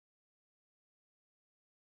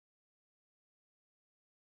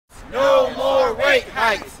No more rate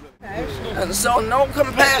hikes. And so no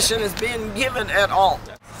compassion is being given at all.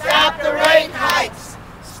 Stop the rate hikes.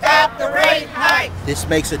 Stop the rate hikes. This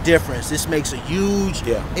makes a difference. This makes a huge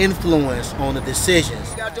influence on the decisions.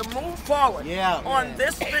 We got to move forward on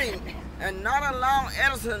this thing and not allow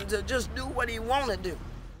Edison to just do what he want to do.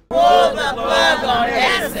 Pull the plug on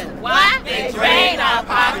Edison. Why? They drain our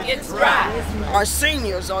pockets dry. Our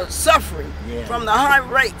seniors are suffering from the high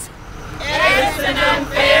rates. Edison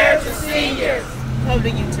unfair to seniors.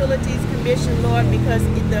 Public Utilities Commission, Lord, because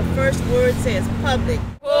the first word says public.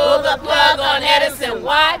 Pull the plug on Edison.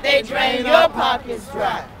 Why? They drain your pockets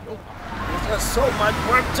dry. There's so much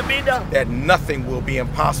work to be done. That nothing will be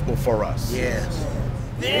impossible for us. Yes.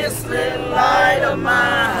 This little light of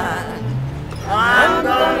mine, I'm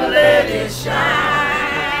gonna let it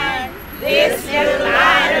shine. This little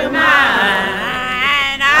light of mine.